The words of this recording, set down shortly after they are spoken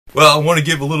Well, I want to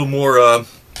give a little more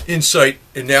insight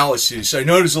analysis. I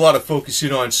know there's a lot of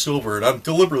focusing on silver, and I'm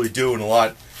deliberately doing a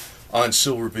lot on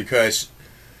silver because,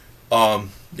 I'm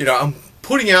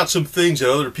putting out some things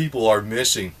that other people are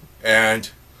missing, and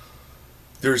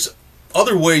there's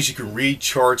other ways you can read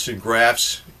charts and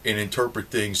graphs and interpret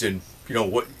things, and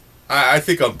what I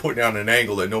think I'm putting out an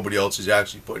angle that nobody else is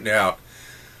actually putting out.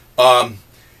 Now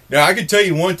I can tell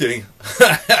you one thing.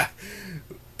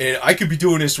 And I could be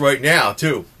doing this right now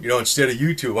too, instead of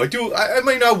YouTube. I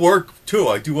may not work too.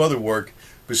 I do other work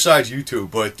besides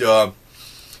YouTube, but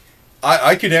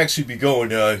I could actually be going,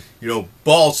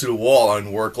 balls to the wall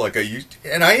on work like I used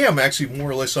to. And I am actually more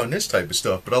or less on this type of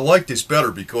stuff, but I like this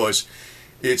better because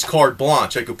it's carte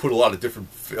blanche. I could put a lot of different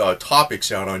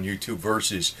topics out on YouTube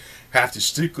versus have to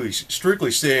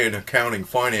strictly stay in accounting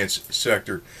finance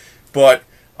sector. But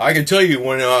I can tell you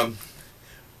when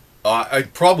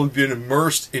I've probably been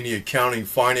immersed in the accounting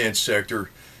finance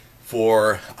sector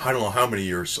for I don't know how many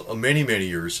years, many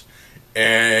years,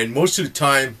 and most of the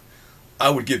time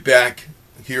I would get back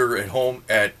here at home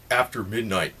at after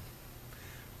midnight,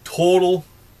 total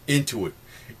into it.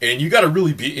 And you got to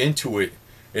really be into it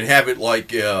and have it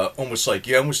like almost like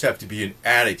you almost have to be an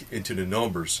addict into the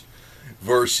numbers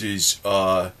versus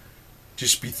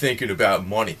just be thinking about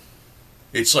money.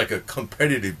 It's like a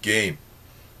competitive game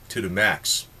to the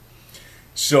max.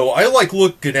 So I like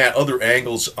looking at other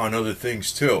angles on other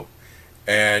things too.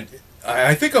 And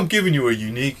I think I'm giving you a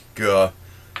unique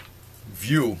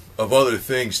view of other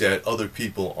things that other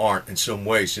people aren't in some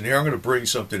ways. And here I'm going to bring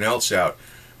something else out.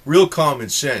 Real common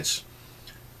sense.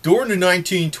 During the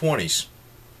 1920s,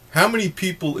 how many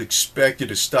people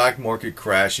expected a stock market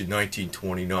crash in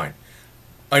 1929?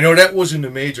 I know that wasn't a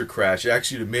major crash.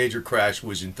 Actually, the major crash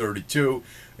was in 32,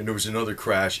 and there was another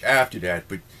crash after that.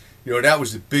 But that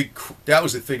was the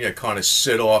thing that kind of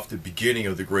set off the beginning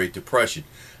of the Great Depression.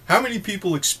 How many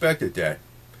people expected that?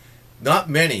 Not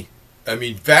many. I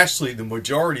mean, the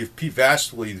majority of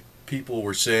people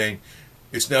were saying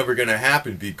it's never going to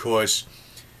happen because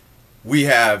we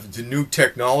have the new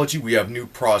technology, we have new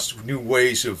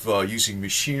ways of using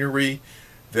machinery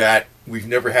that we've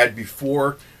never had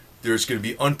before. There's going to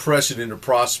be unprecedented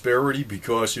prosperity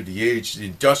because of the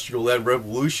industrial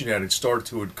revolution that had started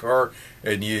to occur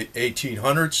in the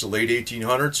 1800s, the late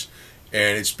 1800s,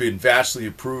 and it's been vastly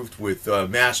improved with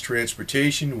mass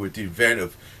transportation, with the advent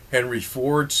of Henry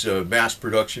Ford's mass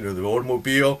production of the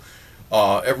automobile.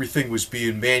 Everything was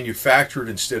being manufactured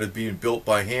instead of being built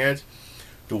by hand.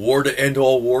 The war to end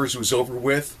all wars was over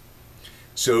with,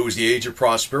 so it was the age of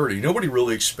prosperity. Nobody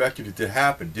really expected it to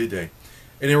happen, did they?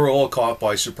 And they were all caught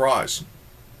by surprise.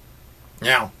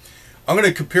 Now, I'm going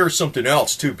to compare something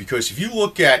else too, because if you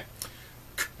look at,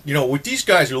 what these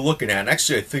guys are looking at, and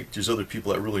actually I think there's other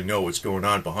people that really know what's going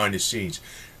on behind the scenes,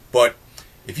 but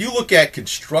if you look at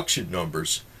construction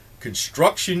numbers,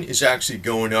 construction is actually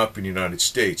going up in the United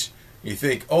States. You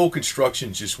think, oh,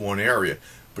 construction is just one area.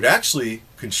 But actually,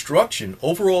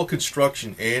 overall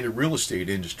construction and the real estate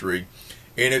industry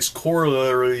and its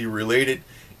corollary related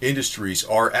industries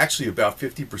are actually about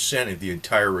 50% of the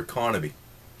entire economy.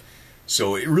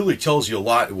 So it really tells you a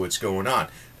lot of what's going on.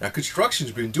 Now,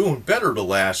 construction's been doing better the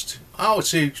last, I would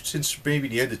say, since maybe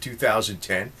the end of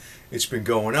 2010. It's been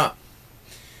going up.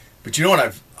 But you know what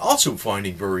I'm also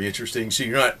finding very interesting, so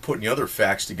you're not putting the other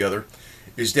facts together,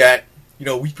 is that,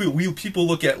 people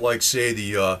look at, like, say,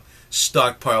 the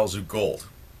stockpiles of gold.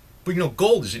 But,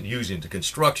 gold isn't used into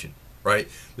construction, right?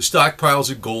 The stockpiles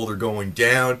of gold are going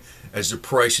down as the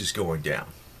price is going down.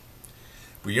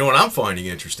 But you know what I'm finding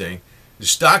interesting? The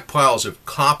stockpiles of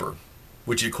copper,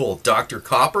 which you call Dr.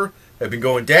 Copper, have been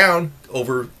going down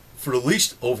for at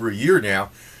least over a year now,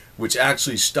 which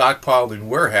actually stockpiled and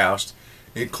warehoused,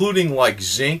 including like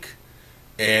zinc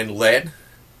and lead.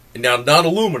 And now not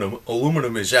aluminum.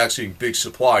 Aluminum is actually in big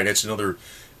supply. That's another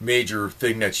major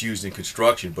thing that's used in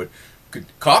construction. But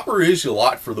copper is a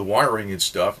lot for the wiring and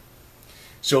stuff.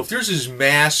 So if there's this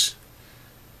mass,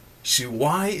 see,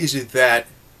 why is it that,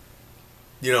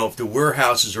 if the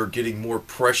warehouses are getting more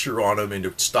pressure on them and the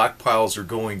stockpiles are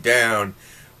going down,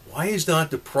 why is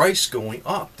not the price going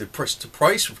up? The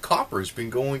price of copper has been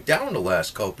going down the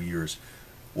last couple of years.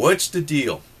 What's the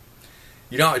deal?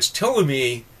 It's telling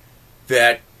me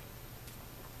that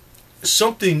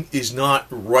something is not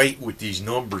right with these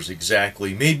numbers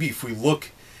exactly. Maybe if we look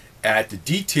at the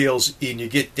details and you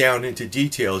get down into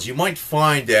details, you might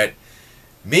find that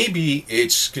maybe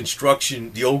it's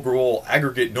construction, the overall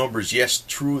aggregate numbers, yes,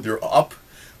 true, they're up,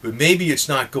 but maybe it's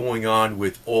not going on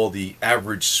with all the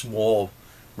average small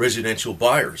residential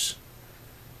buyers.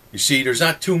 You see, there's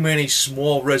not too many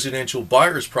small residential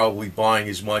buyers probably buying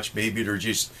as much. Maybe they're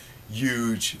just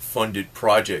huge funded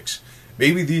projects.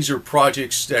 Maybe these are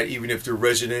projects that, even if they're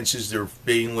residences, they're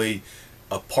mainly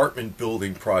apartment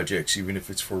building projects, even if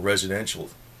it's for residential.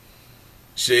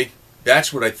 See,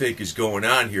 that's what I think is going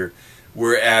on here.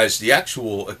 Whereas the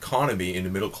actual economy in the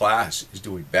middle class is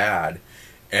doing bad.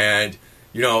 And,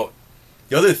 you know,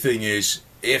 the other thing is,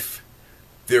 if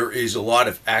there is a lot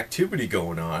of activity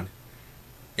going on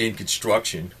in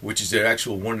construction, which is the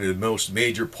actual one of the most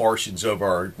major portions of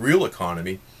our real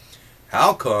economy,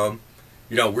 how come,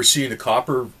 you know, we're seeing the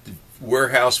copper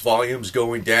warehouse volumes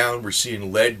going down, we're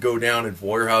seeing lead go down in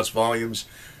warehouse volumes,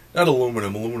 not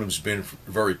aluminum, aluminum's been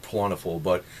very plentiful,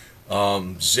 but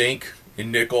zinc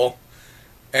and nickel,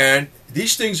 and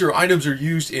these things are items are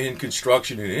used in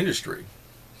construction and industry.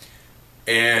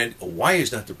 And why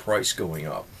is not the price going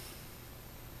up?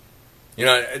 You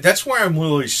know, that's why I'm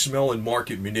really smelling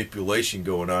market manipulation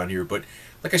going on here. But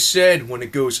like I said, when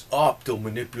it goes up, they'll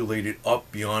manipulate it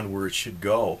up beyond where it should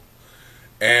go.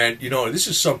 And, you know, this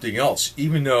is something else.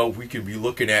 Even though we can be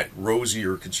looking at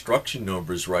rosier construction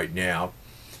numbers right now,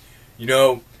 you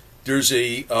know, there's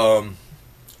a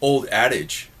old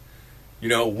adage. You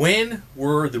know, when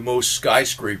were the most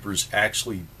skyscrapers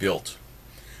actually built?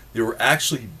 They were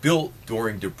actually built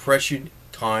during Depression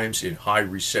times, in high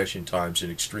recession times,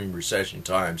 and extreme recession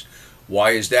times.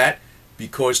 Why is that?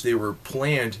 Because they were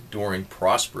planned during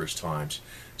prosperous times.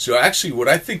 So actually what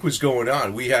I think was going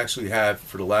on, we actually have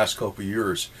for the last couple of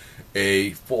years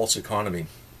a false economy.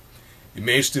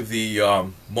 Most of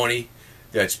the money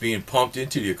that's being pumped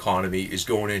into the economy is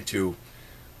going into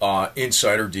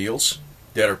insider deals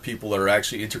that are people that are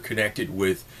actually interconnected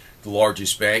with the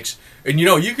largest banks. And you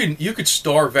know, you could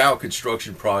starve out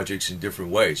construction projects in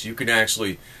different ways. You can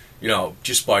actually, you know,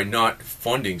 just by not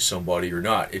funding somebody or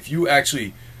not. If you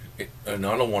actually, and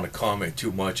I don't want to comment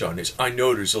too much on this, I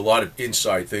know there's a lot of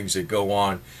inside things that go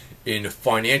on in the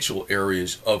financial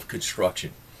areas of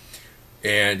construction.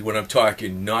 And when I'm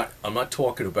talking, I'm not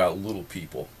talking about little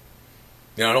people.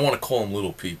 Now, I don't want to call them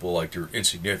little people like they're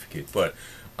insignificant, but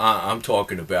I'm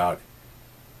talking about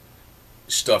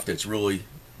stuff that's really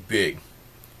big,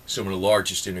 some of the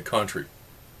largest in the country.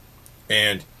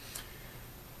 And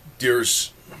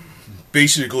there's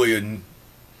basically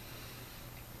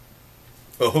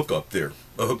a hookup there.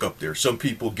 Some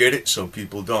people get it, some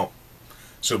people don't.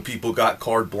 Some people got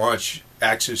carte blanche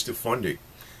access to funding.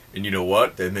 And you know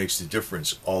what? That makes the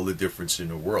difference, all the difference in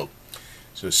the world.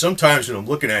 So sometimes when I'm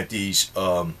looking at these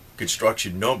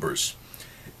construction numbers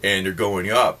and they're going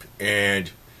up,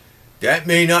 and that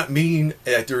may not mean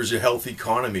that there's a healthy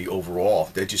economy overall.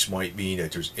 That just might mean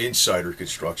that there's insider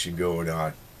construction going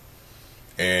on.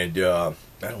 And I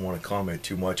don't want to comment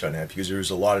too much on that because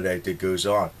there's a lot of that goes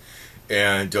on.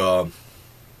 And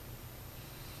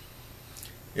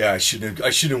yeah, I shouldn't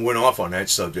have went off on that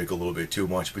subject a little bit too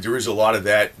much. But there is a lot of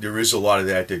that. There is a lot of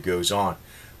that goes on.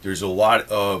 There's a lot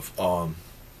of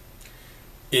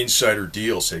insider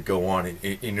deals that go on,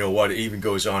 and you know what, it even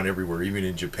goes on everywhere, even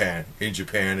in Japan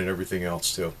and everything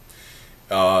else too.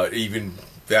 Even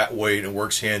that way, it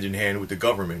works hand in hand with the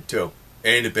government too,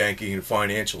 and the banking and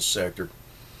financial sector.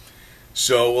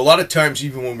 So a lot of times,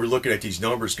 even when we're looking at these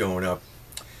numbers going up,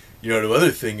 you know, the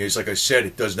other thing is, like I said,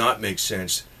 it does not make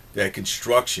sense that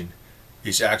construction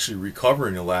is actually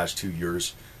recovering the last 2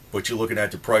 years, but you're looking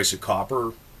at the price of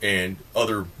copper and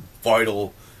other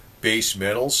vital base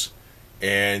metals,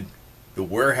 and the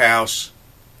warehouse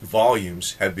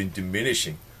volumes have been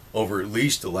diminishing over at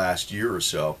least the last year or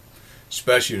so,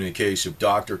 especially in the case of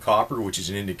Dr. Copper, which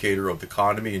is an indicator of the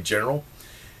economy in general.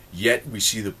 Yet we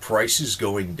see the prices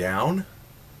going down.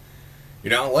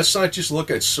 You know, let's not just look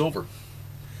at silver.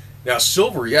 Now,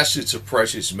 silver, yes, it's a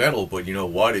precious metal, but you know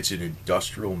what? It's an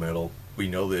industrial metal. We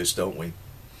know this, don't we?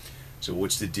 So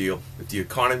what's the deal? If the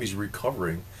economy's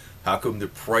recovering, how come the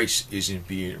price isn't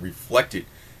being reflected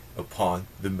upon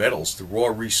the metals, the raw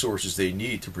resources they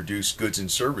need to produce goods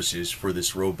and services for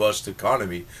this robust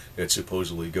economy that's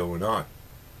supposedly going on?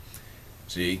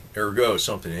 See, ergo,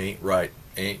 something ain't right.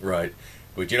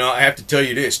 But you know, I have to tell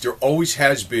you this, there always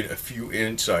has been a few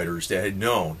insiders that had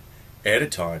known at a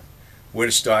time when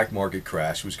a stock market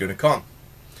crash was going to come.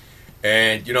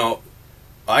 And you know,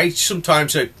 I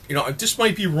sometimes say, you know, this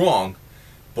might be wrong,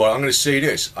 but I'm going to say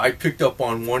this. I picked up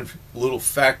on one little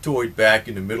factoid back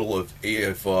in the middle of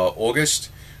August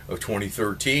of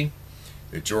 2013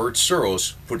 that George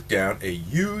Soros put down a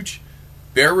huge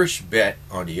bearish bet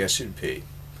on the S&P.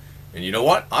 And you know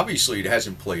what? Obviously it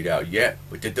hasn't played out yet,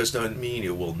 but that does not mean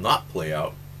it will not play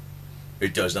out.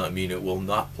 It does not mean it will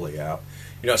not play out.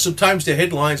 You know, sometimes the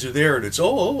headlines are there and it's,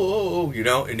 oh, you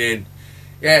know, and then,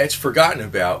 yeah, it's forgotten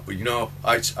about. But, you know,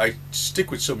 I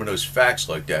stick with some of those facts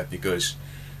like that because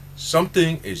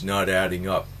Something is not adding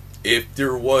up. If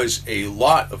there was a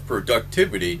lot of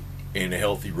productivity in a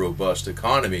healthy, robust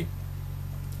economy,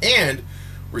 and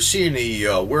we're seeing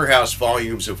the warehouse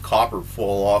volumes of copper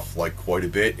fall off like quite a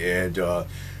bit, and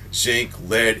zinc,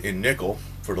 lead, and nickel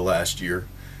for the last year,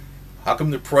 how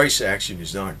come the price action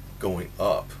is not going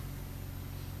up?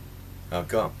 How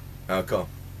come? How come?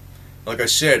 Like I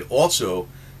said, also,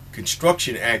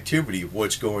 construction activity of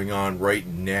what's going on right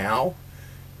now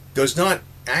does not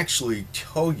actually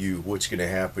tell you what's going to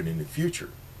happen in the future.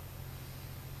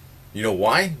 You know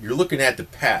why? You're looking at the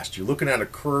past. You're looking at a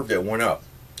curve that went up.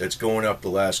 That's going up the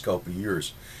last couple of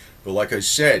years. But like I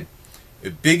said,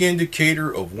 a big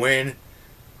indicator of when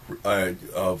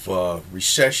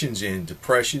recessions and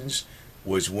depressions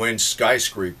was when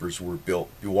skyscrapers were built.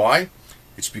 Why?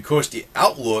 It's because the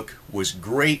outlook was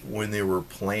great when they were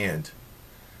planned.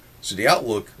 So the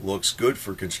outlook looks good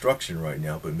for construction right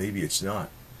now, but maybe it's not.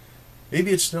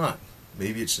 Maybe it's not.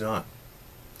 Maybe it's not.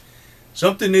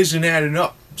 Something isn't adding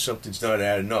up. Something's not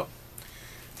adding up.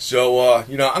 So, I'm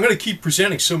going to keep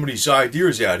presenting some of these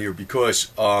ideas out here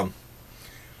because, I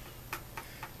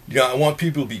want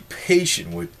people to be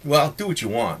patient with, well, do what you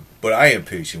want, but I am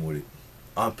patient with it.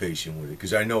 I'm patient with it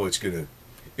because I know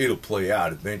it'll play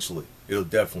out eventually. It'll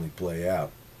definitely play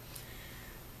out.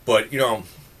 But,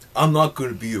 I'm not going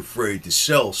to be afraid to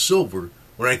sell silver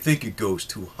when I think it goes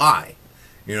too high.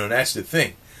 That's the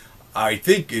thing. I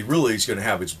think it really is going to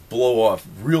have its blow-off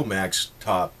real max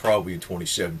top probably in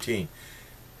 2017.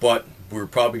 But we're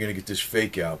probably going to get this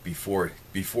fake out before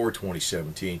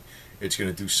 2017. It's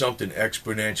going to do something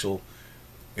exponential,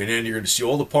 and then you're going to see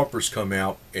all the pumpers come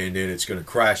out, and then it's going to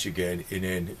crash again, and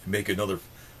then make another.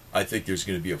 I think there's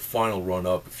going to be a final run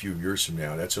up a few years from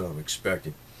now. That's what I'm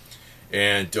expecting.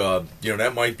 And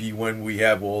that might be when we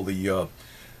have all the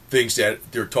things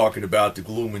that they're talking about, the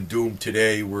gloom and doom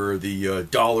today, where the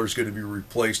dollar is going to be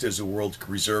replaced as the world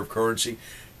reserve currency.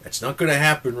 That's not going to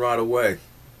happen right away,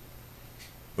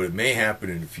 but it may happen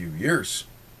in a few years.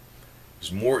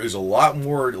 There's a lot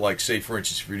more, like, say, for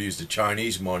instance, if you use the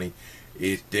Chinese money,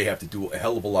 they have to do a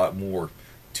hell of a lot more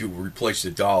to replace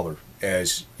the dollar,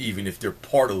 as even if they're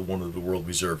part of one of the world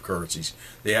reserve currencies,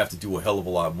 they have to do a hell of a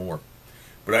lot more.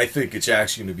 But I think it's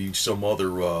actually going to be some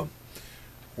other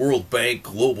World Bank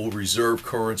global reserve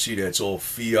currency that's all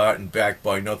fiat and backed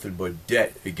by nothing but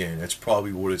debt again. That's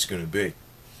probably what it's going to be.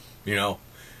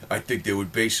 I think they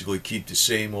would basically keep the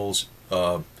same old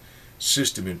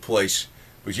system in place.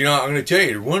 But I'm going to tell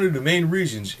you, one of the main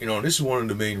reasons, this is one of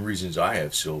the main reasons I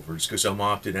have silver. It's because I'm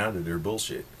opting out of their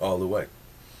bullshit all the way.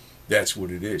 That's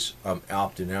what it is. I'm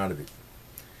opting out of it.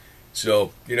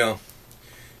 So,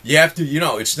 you have to,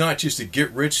 it's not just a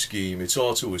get-rich scheme. It's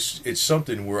also it's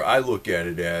something where I look at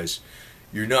it as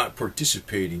you're not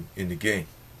participating in the game,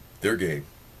 their game.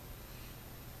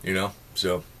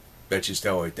 So that's just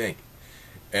how I think.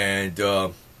 And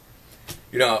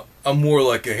I'm more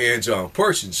like a hands-on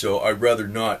person, so I'd rather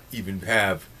not even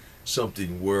have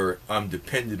something where I'm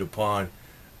dependent upon,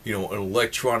 an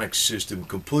electronic system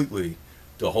completely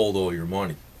to hold all your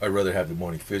money. I'd rather have the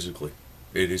money physically.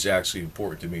 It is actually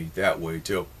important to me that way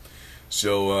too.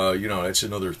 So that's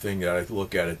another thing that I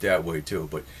look at it that way too.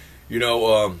 But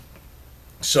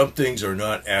some things are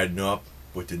not adding up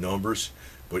with the numbers.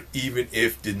 But even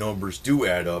if the numbers do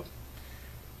add up,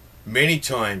 many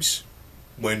times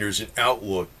when there's an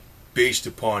outlook based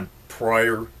upon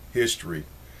prior history,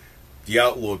 the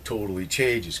outlook totally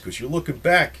changes because you're looking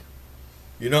back.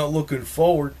 You're not looking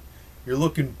forward. You're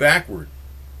looking backward.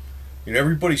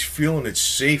 Everybody's feeling it's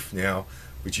safe now.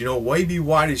 But maybe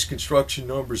why these construction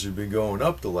numbers have been going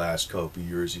up the last couple of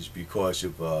years is because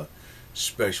of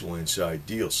special inside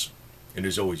deals. And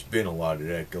there's always been a lot of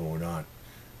that going on.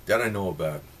 That I know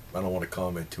about. I don't want to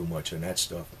comment too much on that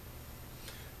stuff.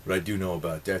 But I do know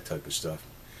about that type of stuff.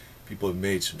 People have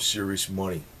made some serious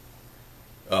money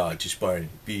just by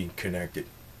being connected.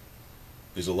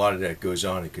 There's a lot of that goes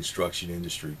on in the construction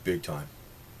industry, big time.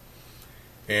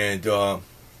 And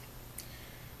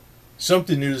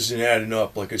something isn't adding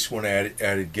up. Like, I just want to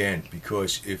add again,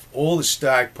 because if all the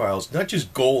stockpiles, not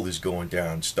just gold is going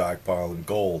down, stockpile and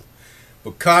gold,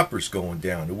 but copper's going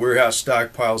down. The warehouse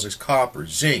stockpiles is copper,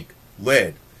 zinc,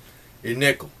 lead, and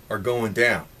nickel are going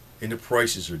down, and the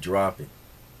prices are dropping.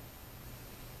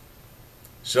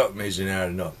 Something isn't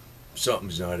adding up.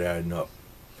 Something's not adding up.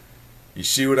 You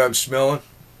see what I'm smelling?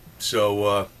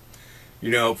 So,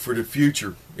 for the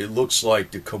future, it looks like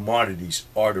the commodities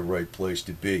are the right place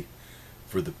to be.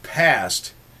 For the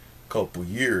past couple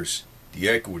years, the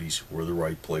equities were the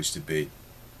right place to be.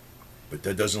 But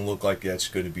that doesn't look like that's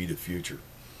going to be the future.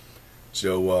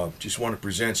 So just want to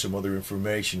present some other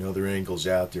information, other angles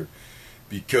out there.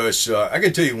 because I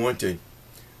can tell you one thing.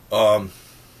 I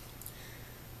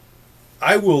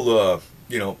will,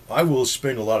 I will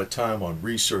spend a lot of time on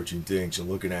researching things and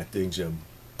looking at things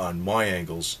on my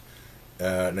angles,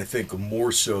 and I think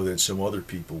more so than some other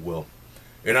people will.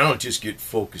 And I don't just get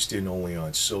focused in only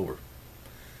on silver.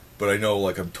 But I know,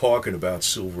 like, I'm talking about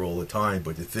silver all the time,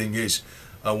 but the thing is,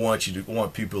 I want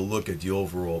people to look at the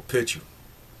overall picture.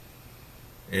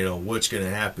 What's going to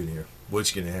happen here?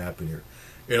 What's going to happen here?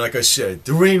 And like I said,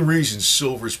 the main reason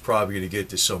silver is probably going to get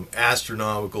to some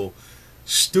astronomical,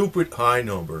 stupid high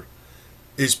number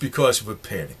is because of a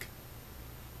panic.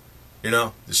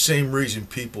 The same reason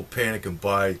people panic and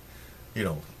buy,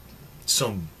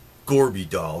 some Gorby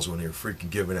dolls when they're freaking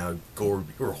giving out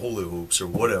Gorby or hula hoops or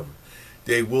whatever.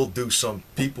 They will do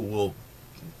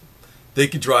they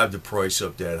could drive the price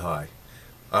up that high.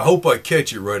 I hope I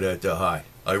catch it right at the high.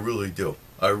 I really do.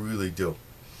 I really do.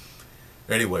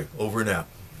 Anyway, over and out.